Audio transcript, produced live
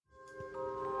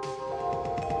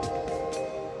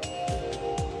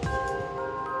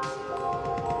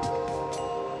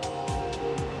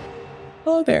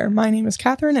Hello there, my name is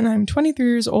Catherine and I'm 23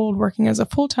 years old working as a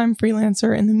full-time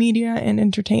freelancer in the media and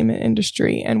entertainment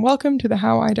industry, and welcome to the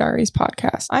How I Diaries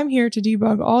podcast. I'm here to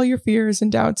debug all your fears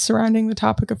and doubts surrounding the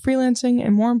topic of freelancing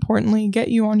and, more importantly, get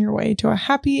you on your way to a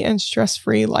happy and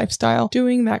stress-free lifestyle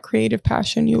doing that creative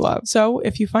passion you love. So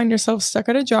if you find yourself stuck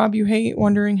at a job you hate,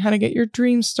 wondering how to get your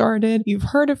dreams started, you've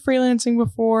heard of freelancing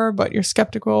before but you're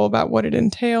skeptical about what it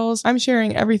entails, I'm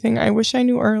sharing everything I wish I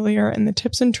knew earlier and the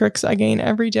tips and tricks I gain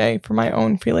every day for my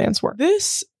own freelance work.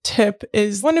 This tip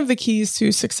is one of the keys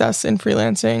to success in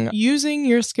freelancing, using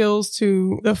your skills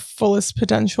to the fullest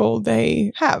potential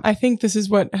they have. I think this is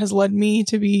what has led me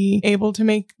to be able to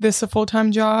make this a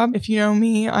full-time job. If you know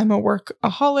me, I'm a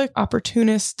workaholic,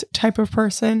 opportunist type of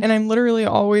person, and I'm literally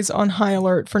always on high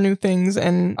alert for new things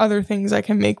and other things I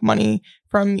can make money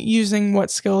from using what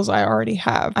skills I already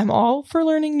have. I'm all for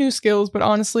learning new skills, but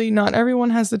honestly, not everyone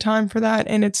has the time for that,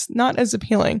 and it's not as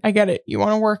appealing. I get it. You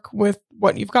want to work with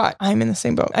what you've got. I'm in the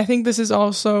same boat. I think this is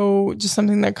also just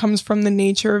something that comes from the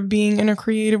nature of being in a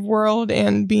creative world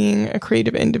and being a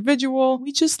creative individual.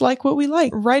 We just like what we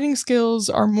like. Writing skills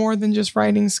are more than just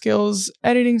writing skills.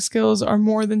 Editing skills are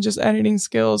more than just editing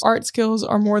skills. Art skills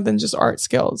are more than just art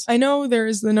skills. I know there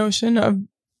is the notion of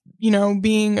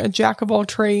being a jack of all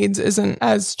trades isn't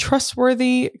as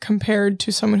trustworthy compared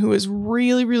to someone who is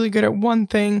really, really good at one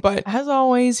thing. But as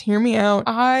always, hear me out.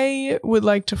 I would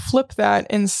like to flip that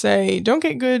and say, don't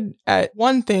get good at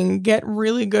one thing, get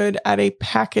really good at a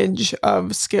package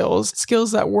of skills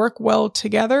that work well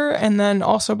together and then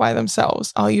also by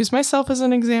themselves. I'll use myself as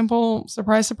an example.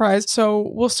 Surprise, surprise. So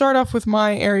we'll start off with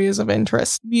my areas of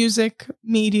interest: music,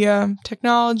 media,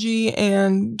 technology,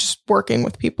 and just working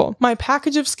with people. My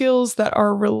package of skills that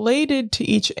are related to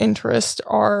each interest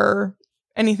are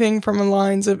anything from the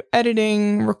lines of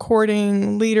editing,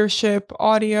 recording, leadership,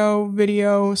 audio,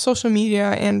 video, social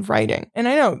media, and writing. And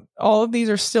I know all of these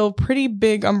are still pretty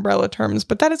big umbrella terms,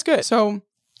 but that is good. So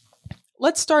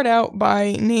let's start out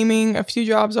by naming a few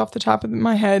jobs off the top of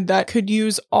my head that could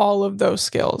use all of those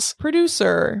skills.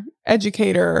 Producer,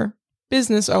 educator,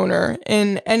 business owner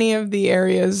in any of the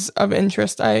areas of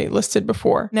interest I listed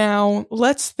before. Now,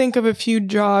 let's think of a few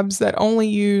jobs that only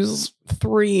use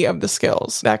 3 of the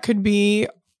skills. That could be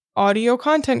audio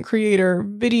content creator,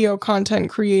 video content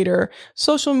creator,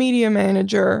 social media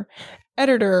manager,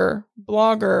 editor,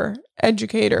 blogger,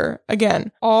 educator.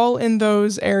 Again, all in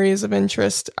those areas of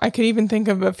interest. I could even think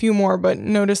of a few more, but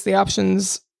notice the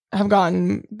options have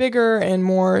gotten bigger and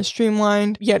more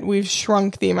streamlined, yet we've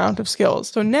shrunk the amount of skills.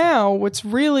 So now what's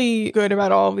really good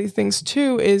about all of these things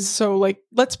too is,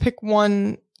 let's pick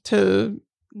one to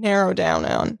narrow down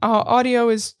on. Audio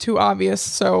is too obvious,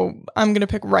 so I'm going to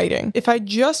pick writing. If I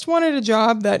just wanted a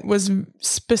job that was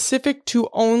specific to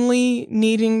only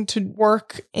needing to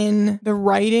work in the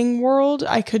writing world,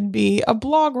 I could be a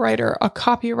blog writer, a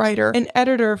copywriter, an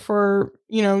editor for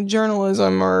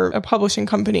journalism or a publishing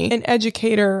company, an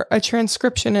educator, a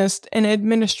transcriptionist, an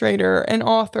administrator, an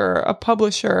author, a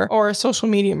publisher, or a social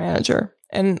media manager.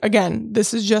 And again,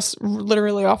 this is just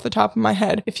literally off the top of my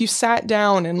head. If you sat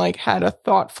down and had a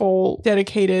thoughtful,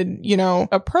 dedicated,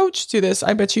 approach to this,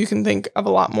 I bet you can think of a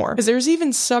lot more. Because there's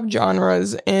even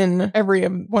subgenres in every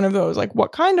one of those.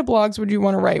 What kind of blogs would you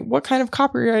want to write? What kind of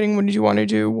copywriting would you want to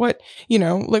do? What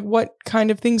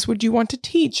kind of things would you want to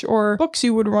teach, or books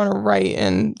you would want to write,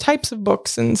 and types of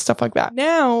books and stuff like that.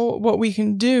 Now, what we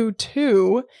can do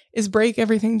too is break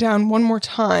everything down one more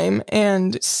time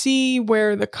and see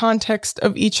where the context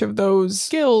of each of those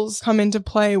skills come into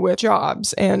play with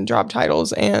jobs and job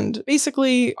titles and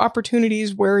basically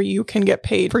opportunities where you can get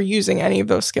paid for using any of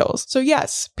those skills. So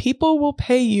yes, people will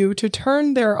pay you to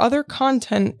turn their other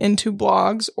content into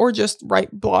blogs or just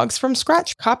write blogs from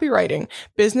scratch. Copywriting.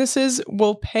 Businesses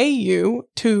will pay you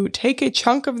to take a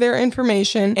chunk of their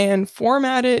information and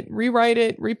format it, rewrite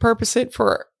it, repurpose it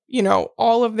for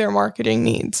all of their marketing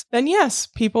needs. Then yes,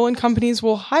 people and companies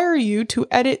will hire you to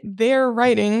edit their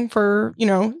writing for,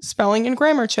 spelling and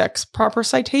grammar checks, proper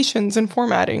citations and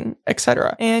formatting,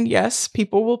 etc. And yes,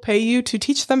 people will pay you to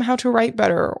teach them how to write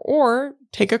better, or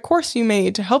take a course you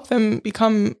made to help them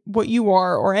become what you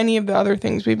are, or any of the other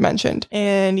things we've mentioned.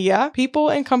 And yeah, people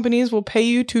and companies will pay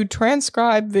you to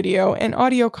transcribe video and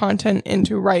audio content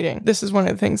into writing. This is one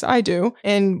of the things I do.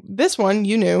 And this one,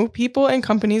 people and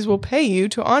companies will pay you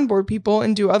to onboard people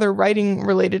and do other writing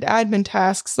related admin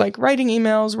tasks like writing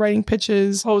emails, writing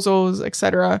pitches, proposals,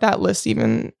 etc. That list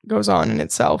even goes on in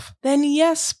itself. Then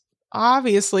yes,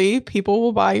 Obviously, people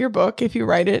will buy your book if you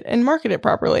write it and market it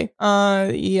properly.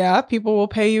 Yeah, people will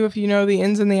pay you if you know the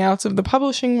ins and the outs of the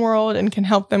publishing world and can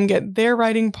help them get their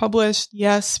writing published.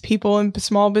 Yes, people in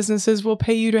small businesses will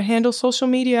pay you to handle social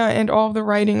media and all of the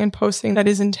writing and posting that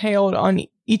is entailed on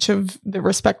each of the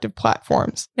respective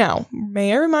platforms. Now,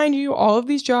 may I remind you, all of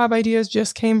these job ideas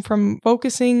just came from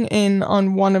focusing in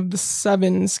on one of the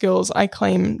 7 skills I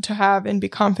claim to have and be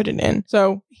confident in.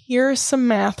 So here's some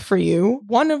math for you.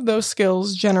 One of those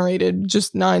skills generated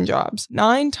just 9 jobs.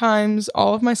 9 times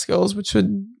all of my skills, which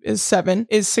is 7,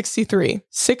 is 63.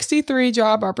 63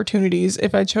 job opportunities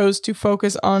if I chose to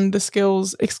focus on the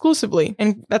skills exclusively.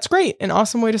 And that's great. An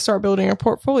awesome way to start building a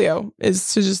portfolio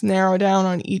is to just narrow down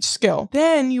on each skill.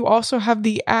 Then you also have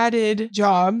the added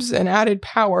jobs and added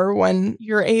power when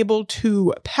you're able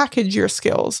to package your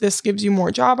skills. This gives you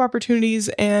more job opportunities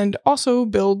and also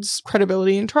builds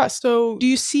credibility and trust. So do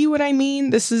you see what I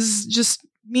mean? This is just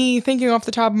me thinking off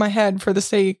the top of my head for the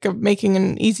sake of making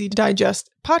an easy to digest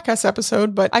podcast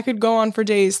episode, but I could go on for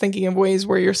days thinking of ways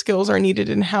where your skills are needed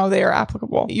and how they are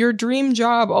applicable. Your dream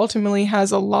job ultimately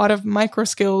has a lot of micro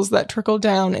skills that trickle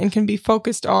down and can be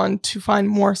focused on to find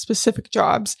more specific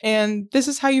jobs. And this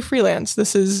is how you freelance.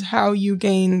 This is how you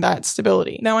gain that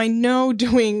stability. Now, I know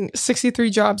doing 63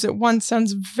 jobs at once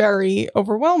sounds very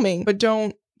overwhelming, but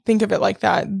don't think of it like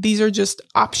that. These are just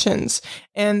options.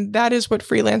 And that is what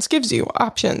freelance gives you,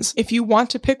 options. If you want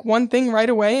to pick one thing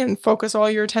right away and focus all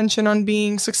your attention on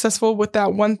being successful with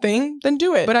that one thing, then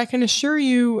do it. But I can assure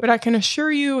you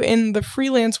in the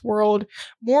freelance world,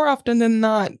 more often than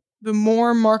not, the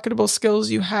more marketable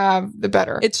skills you have, the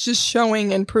better. It's just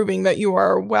showing and proving that you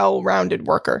are a well-rounded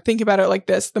worker. Think about it like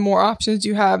this. The more options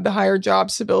you have, the higher job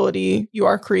stability you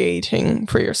are creating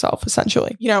for yourself,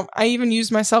 essentially. You know, I even use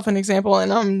myself an example,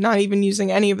 and I'm not even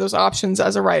using any of those options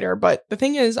as a writer, but the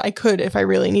thing is, I could if I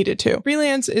really needed to.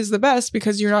 Freelance is the best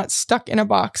because you're not stuck in a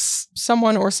box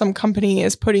someone or some company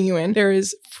is putting you in. There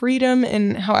is freedom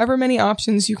in however many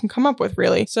options you can come up with,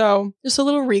 really. So just a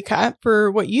little recap for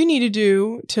what you need to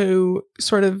do to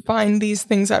sort of find these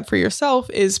things out for yourself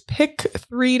is pick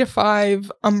 3 to 5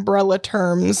 umbrella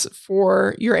terms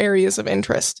for your areas of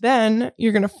interest. Then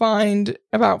you're going to find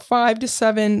about 5 to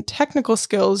 7 technical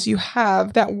skills you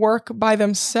have that work by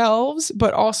themselves,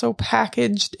 but also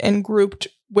packaged and grouped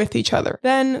with each other.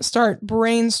 Then start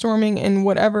brainstorming in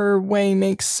whatever way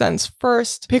makes sense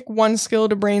first. Pick one skill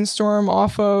to brainstorm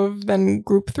off of, then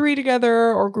group 3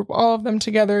 together or group all of them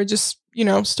together. Just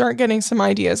start getting some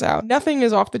ideas out. Nothing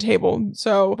is off the table.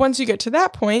 So once you get to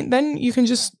that point, then you can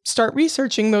just start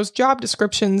researching those job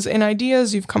descriptions and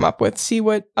ideas you've come up with, see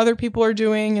what other people are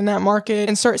doing in that market,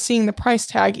 and start seeing the price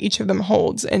tag each of them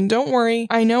holds. And don't worry,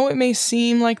 I know it may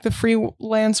seem like the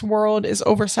freelance world is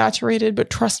oversaturated, but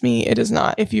trust me, it is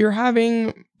not. If you're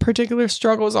having particular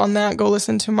struggles on that, go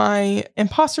listen to my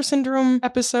imposter syndrome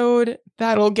episode.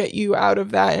 That'll get you out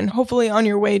of that and hopefully on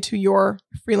your way to your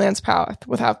freelance path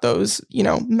without those,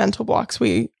 mental blocks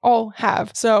we all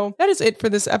have. So that is it for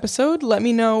this episode. Let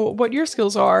me know what your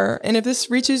skills are. And if this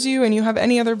reaches you and you have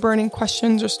any other burning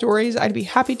questions or stories, I'd be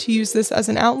happy to use this as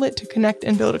an outlet to connect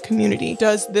and build a community.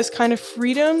 Does this kind of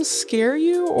freedom scare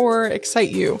you or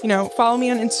excite you? Follow me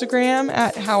on Instagram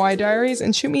at HowIDiaries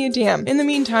and shoot me a DM. In the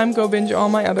meantime, go binge all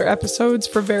my other episodes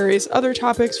for various other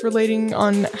topics relating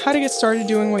on how to get started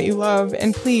doing what you love.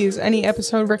 And please, any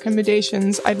episode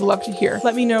recommendations, I'd love to hear.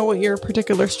 Let me know what your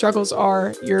particular struggles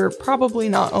are. You're probably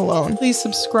not alone. Please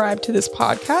subscribe to this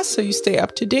podcast so you stay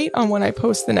up to date on when I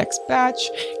post the next batch.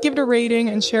 Give it a rating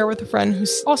and share with a friend who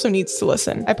also needs to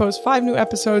listen. I post 5 new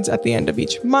episodes at the end of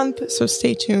each month, so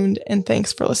stay tuned and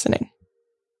thanks for listening.